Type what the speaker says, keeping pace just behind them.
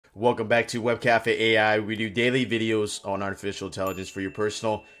Welcome back to Web Cafe AI. We do daily videos on artificial intelligence for your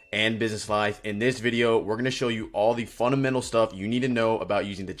personal and business life. In this video, we're going to show you all the fundamental stuff you need to know about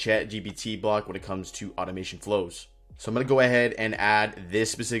using the ChatGPT block when it comes to automation flows. So I'm going to go ahead and add this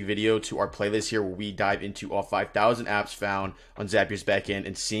specific video to our playlist here where we dive into all 5,000 apps found on Zapier's backend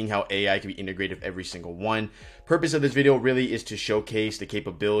and seeing how AI can be integrated with every single one. Purpose of this video really is to showcase the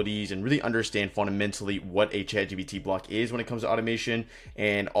capabilities and really understand fundamentally what a ChatGPT block is when it comes to automation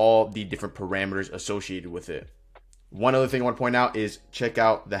and all the different parameters associated with it. One other thing I want to point out is check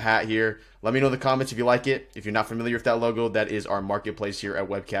out the hat here. Let me know in the comments if you like it. If you're not familiar with that logo, that is our marketplace here at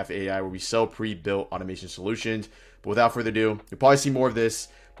Web Cafe AI where we sell pre-built automation solutions. But without further ado, you'll probably see more of this.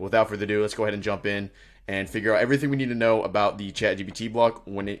 But without further ado, let's go ahead and jump in and figure out everything we need to know about the ChatGPT block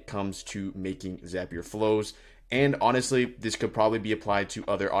when it comes to making Zapier flows. And honestly, this could probably be applied to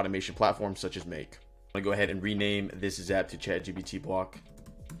other automation platforms such as Make. I'm going to go ahead and rename this Zap to ChatGPT block.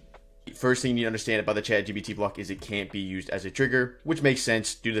 First thing you need to understand about the ChatGPT block is it can't be used as a trigger, which makes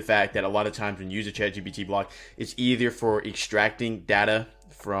sense due to the fact that a lot of times when you use a ChatGPT block, it's either for extracting data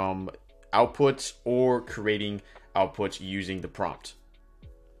from outputs or creating outputs using the prompt.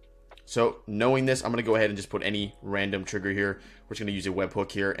 So knowing this, I'm going to go ahead and just put any random trigger here. We're just going to use a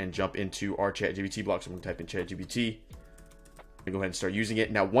webhook here and jump into our ChatGPT block. So I'm going to type in ChatGPT. I'm going to go ahead and start using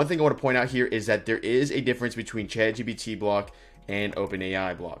it. Now, one thing I want to point out here is that there is a difference between ChatGPT block and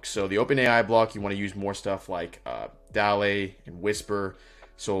OpenAI block. So the OpenAI block, you want to use more stuff like DALL-E and Whisper.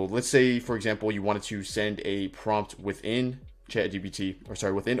 So let's say, for example, you wanted to send a prompt within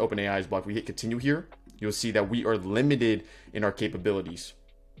within OpenAI's block. We hit continue here. You'll see that we are limited in our capabilities.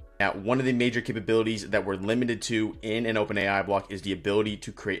 Now, one of the major capabilities that we're limited to in an OpenAI block is the ability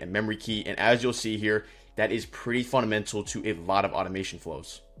to create a memory key. And as you'll see here, that is pretty fundamental to a lot of automation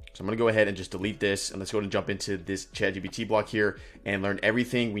flows. So I'm going to go ahead and just delete this and let's go ahead and jump into this ChatGPT block here and learn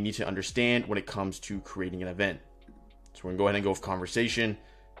everything we need to understand when it comes to creating an event. So we're going to go ahead and go with conversation,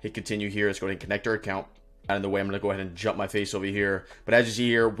 hit continue here. Let's go ahead and connect our account. Out of the way, I'm going to go ahead and jump my face over here. But as you see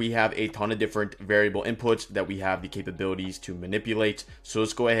here, we have a ton of different variable inputs that we have the capabilities to manipulate. So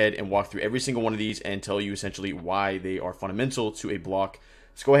let's go ahead and walk through every single one of these and tell you essentially why they are fundamental to a block.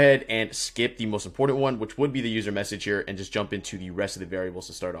 Let's go ahead and skip the most important one, which would be the user message here, and just jump into the rest of the variables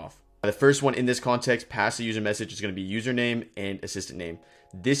to start off. The first one in this context, pass the user message, is going to be username and assistant name.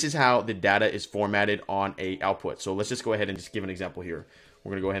 This is how the data is formatted on a output. So let's just go ahead and just give an example here.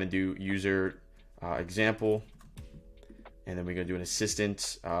 We're going to go ahead and do user example, and then we're going to do an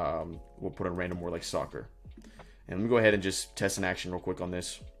assistant. We'll put a random word like soccer. And let me go ahead and just test an action real quick on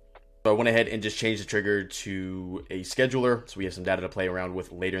this. So I went ahead and just changed the trigger to a scheduler, so we have some data to play around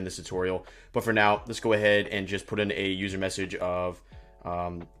with later in this tutorial. But for now, let's go ahead and just put in a user message of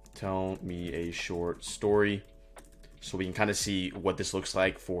tell me a short story, so we can kind of see what this looks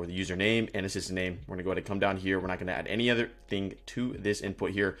like for the username and assistant name. We're gonna go ahead and come down here. We're not gonna add any other thing to this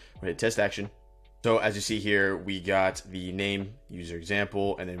input here. We're gonna hit test action. So as you see here, we got the name, user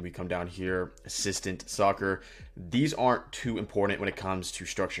example, and then we come down here, assistant soccer. These aren't too important when it comes to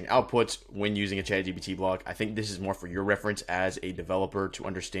structuring outputs when using a ChatGPT block. I think this is more for your reference as a developer to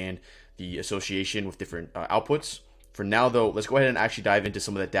understand the association with different outputs. For now though, let's go ahead and actually dive into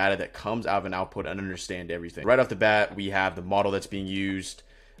some of the data that comes out of an output and understand everything. Right off the bat, we have the model that's being used.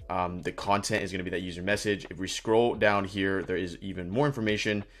 The content is going to be that user message. If we scroll down here, there is even more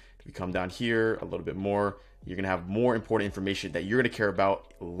information. If we come down here a little bit more, you're going to have more important information that you're going to care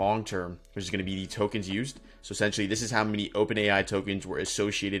about long term, which is going to be the tokens used. So essentially, this is how many OpenAI tokens were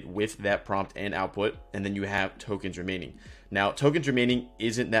associated with that prompt and output, and then you have tokens remaining. Now, tokens remaining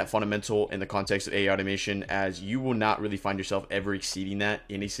isn't that fundamental in the context of AI automation, as you will not really find yourself ever exceeding that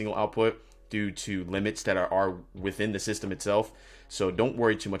in a single output due to limits that are within the system itself. So don't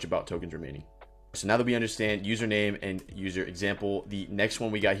worry too much about tokens remaining. So now that we understand username and user example, the next one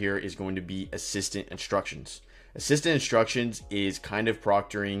we got here is going to be assistant instructions. Assistant instructions is kind of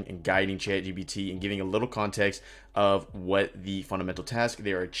proctoring and guiding ChatGPT and giving a little context of what the fundamental task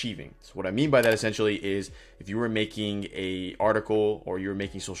they are achieving. So what I mean by that essentially is if you were making an article or you're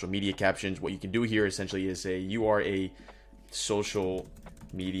making social media captions, what you can do here essentially is say you are a social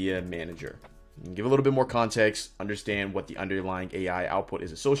media manager. You can give a little bit more context, understand what the underlying AI output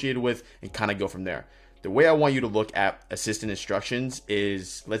is associated with, and kind of go from there. The way I want you to look at assistant instructions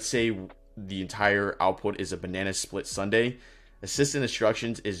is, let's say the entire output is a banana split sundae. Assistant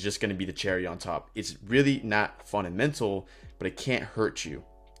instructions is just going to be the cherry on top. It's really not fundamental, but it can't hurt you.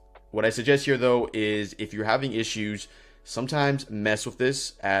 What I suggest here though is if you're having issues, sometimes mess with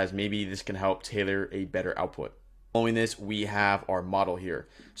this, as maybe this can help tailor a better output. Following this, we have our model here.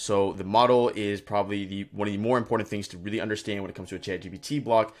 So the model is probably one of the more important things to really understand when it comes to a ChatGPT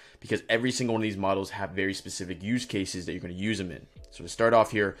block, because every single one of these models have very specific use cases that you're going to use them in. So to start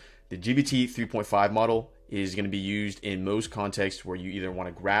off here, the GPT 3.5 model is going to be used in most contexts where you either want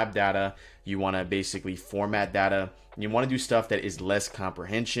to grab data, you want to basically format data, and you want to do stuff that is less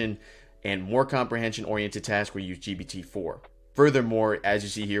comprehension and more comprehension oriented tasks where you use GPT-4. Furthermore, as you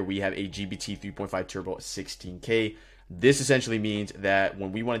see here, we have a GPT 3.5 Turbo 16K. This essentially means that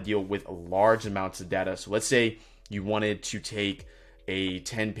when we want to deal with large amounts of data, so let's say you wanted to take a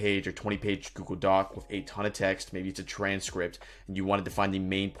 10-page or 20-page Google Doc with a ton of text, maybe it's a transcript, and you wanted to find the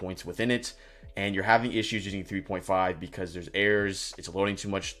main points within it, and you're having issues using 3.5 because there's errors, it's loading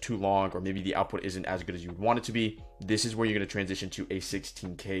too long, or maybe the output isn't as good as you would want it to be, this is where you're going to transition to a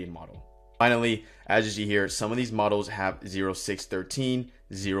 16K model. Finally, as you see here, some of these models have 0613,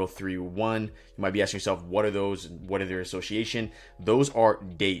 031. You might be asking yourself, what are those and what are their association? Those are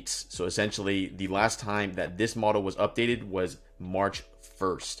dates. So essentially, the last time that this model was updated was March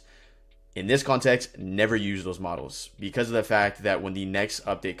 1st. In this context, never use those models because of the fact that when the next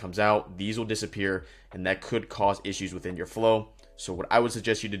update comes out, these will disappear and that could cause issues within your flow. So what I would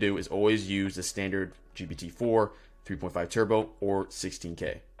suggest you to do is always use the standard GPT-4, 3.5 Turbo, or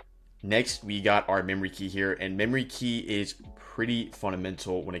 16K. Next, we got our memory key here, and memory key is pretty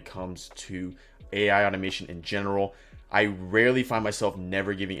fundamental when it comes to AI automation in general. I rarely find myself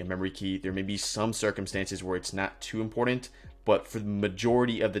never giving a memory key. There may be some circumstances where it's not too important, but for the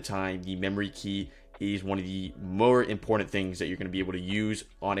majority of the time, the memory key is one of the more important things that you're going to be able to use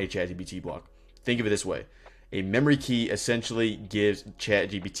on a ChatGPT block. Think of it this way. A memory key essentially gives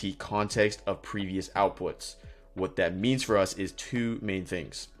ChatGPT context of previous outputs. What that means for us is two main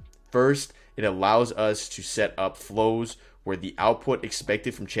things. First, it allows us to set up flows where the output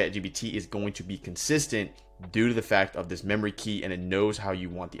expected from ChatGPT is going to be consistent due to the fact of this memory key, and it knows how you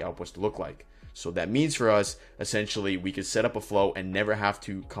want the outputs to look like. So that means for us, essentially, we could set up a flow and never have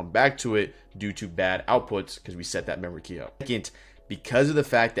to come back to it due to bad outputs because we set that memory key up. Second, because of the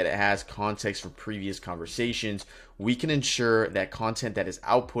fact that it has context from previous conversations, we can ensure that content that is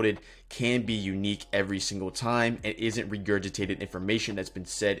outputted can be unique every single time and isn't regurgitated information that's been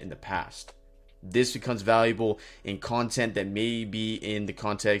said in the past. This becomes valuable in content that may be in the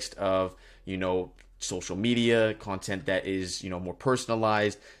context of, social media, content that is, more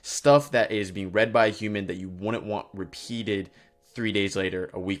personalized, stuff that is being read by a human that you wouldn't want repeated 3 days later,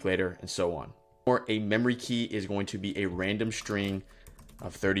 a week later, and so on. Or a memory key is going to be a random string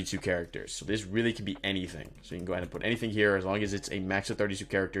of 32 characters. So this really can be anything. So you can go ahead and put anything here. As long as it's a max of 32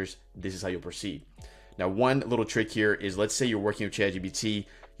 characters, this is how you'll proceed. Now, one little trick here is, let's say you're working with ChatGPT,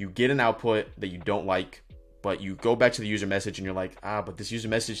 you get an output that you don't like, but you go back to the user message and you're like, but this user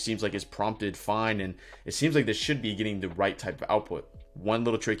message seems like it's prompted fine, and it seems like this should be getting the right type of output. One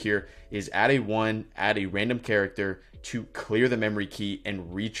little trick here is add a random character to clear the memory key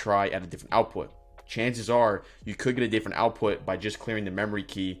and retry at a different output. Chances are you could get a different output by just clearing the memory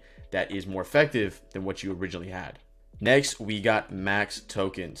key that is more effective than what you originally had. Next, we got max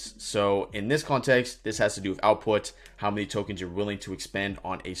tokens. So in this context, this has to do with output, how many tokens you're willing to expend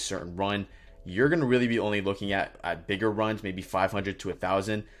on a certain run. You're going to really be only looking at bigger runs, maybe 500 to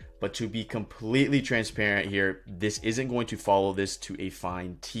 1,000. But to be completely transparent here, this isn't going to follow this to a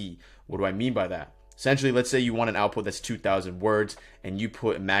fine T. What do I mean by that? Essentially, let's say you want an output that's 2,000 words and you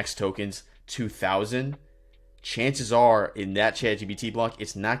put max tokens 2,000. Chances are in that ChatGPT block,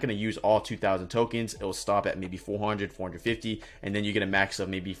 it's not going to use all 2,000 tokens. It'll stop at maybe 400, 450, and then you get a max of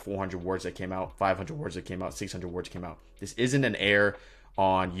maybe 400 words that came out, 500 words that came out, 600 words came out. This isn't an error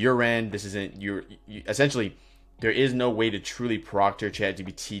on your end. This isn't essentially, there is no way to truly proctor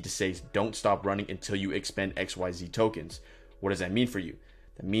ChatGPT to say don't stop running until you expend XYZ tokens. What does that mean for you?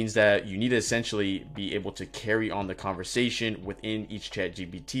 That means that you need to essentially be able to carry on the conversation within each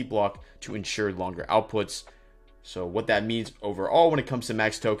ChatGPT block to ensure longer outputs. So what that means overall when it comes to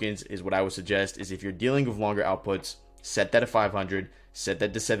max tokens is, what I would suggest is, if you're dealing with longer outputs, set that to 500, set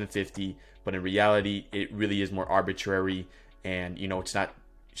that to 750, but in reality, it really is more arbitrary, and it's not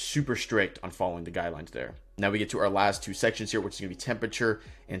super strict on following the guidelines there. Now we get to our last two sections here, which is going to be temperature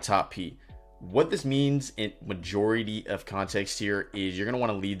and top P. What this means in majority of context here is you're going to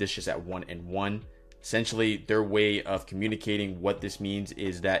want to leave this just at 1 and 1. Essentially, their way of communicating what this means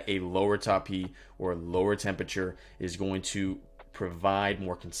is that a lower top P or lower temperature is going to provide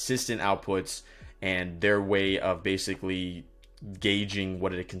more consistent outputs, and their way of basically gauging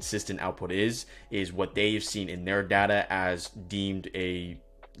what a consistent output is what they've seen in their data as deemed a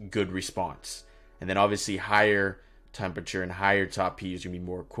good response. And then obviously higher temperature and higher top P is going to be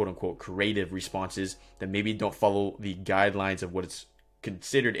more quote unquote creative responses that maybe don't follow the guidelines of what is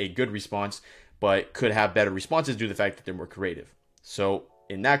considered a good response, but could have better responses due to the fact that they're more creative. So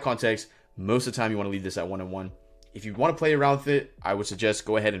in that context, most of the time you want to leave this at 1-on-1. If you want to play around with it, I would suggest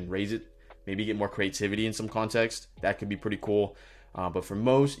go ahead and raise it. Maybe get more creativity in some context. That could be pretty cool. But for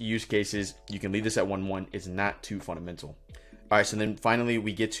most use cases, you can leave this at 1-1. It's not too fundamental. All right, so then finally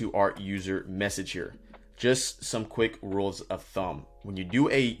we get to our user message here. Just some quick rules of thumb. When you do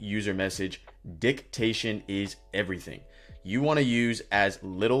a user message, dictation is everything. You want to use as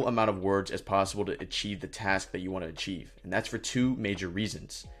little amount of words as possible to achieve the task that you want to achieve. And that's for two major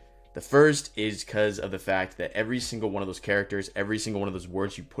reasons. The first is because of the fact that every single one of those characters, every single one of those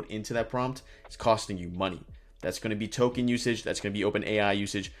words you put into that prompt is costing you money. That's going to be token usage. That's going to be OpenAI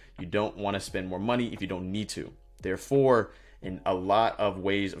usage. You don't want to spend more money if you don't need to. Therefore, in a lot of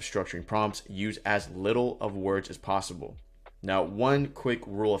ways of structuring prompts, use as little of words as possible. Now, one quick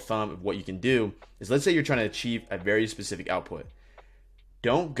rule of thumb of what you can do is, let's say you're trying to achieve a very specific output.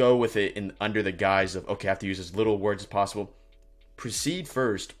 Don't go with it under the guise of, okay, I have to use as little words as possible. Proceed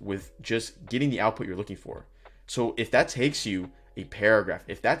first with just getting the output you're looking for. So if that takes you a paragraph,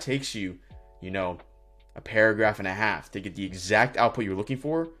 if that takes you, a paragraph and a half to get the exact output you're looking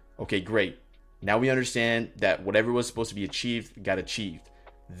for, okay, great. Now we understand that whatever was supposed to be achieved got achieved.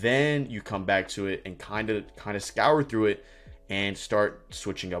 Then you come back to it and kind of scour through it and start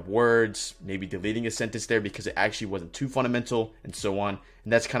switching up words, maybe deleting a sentence there because it actually wasn't too fundamental, and so on.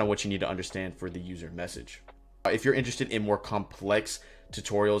 And that's kind of what you need to understand for the user message. If you're interested in more complex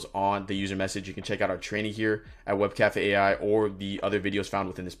tutorials on the user message, you can check out our training here at WebCafe AI or the other videos found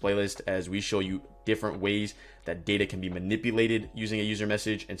within this playlist, as we show you different ways that data can be manipulated using a user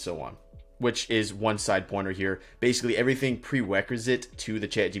message and so on, which is one side pointer here. Basically, everything prerequisite to the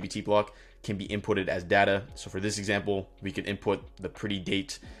ChatGPT block can be inputted as data. So for this example, we can input the pretty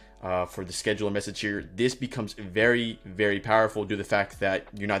date for the scheduler message here. This becomes very, very powerful due to the fact that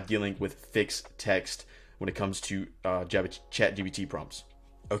you're not dealing with fixed text when it comes to ChatGPT prompts.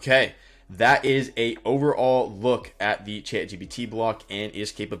 Okay, that is a overall look at the ChatGPT block and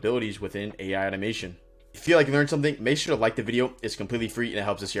its capabilities within AI automation. If you feel like you learned something, make sure to like the video. It's completely free and it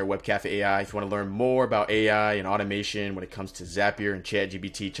helps us here at WebCafe AI. If you want to learn more about AI and automation when it comes to Zapier and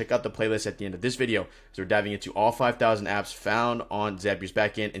ChatGPT, check out the playlist at the end of this video. So we're diving into all 5,000 apps found on Zapier's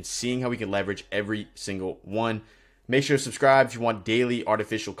backend and seeing how we can leverage every single one. Make sure to subscribe if you want daily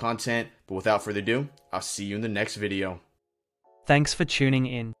artificial content. But without further ado, I'll see you in the next video. Thanks for tuning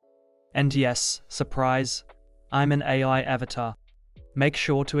in. And yes, surprise, I'm an AI avatar. Make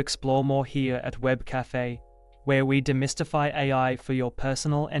sure to explore more here at WebCafe, where we demystify AI for your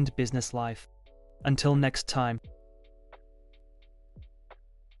personal and business life. Until next time.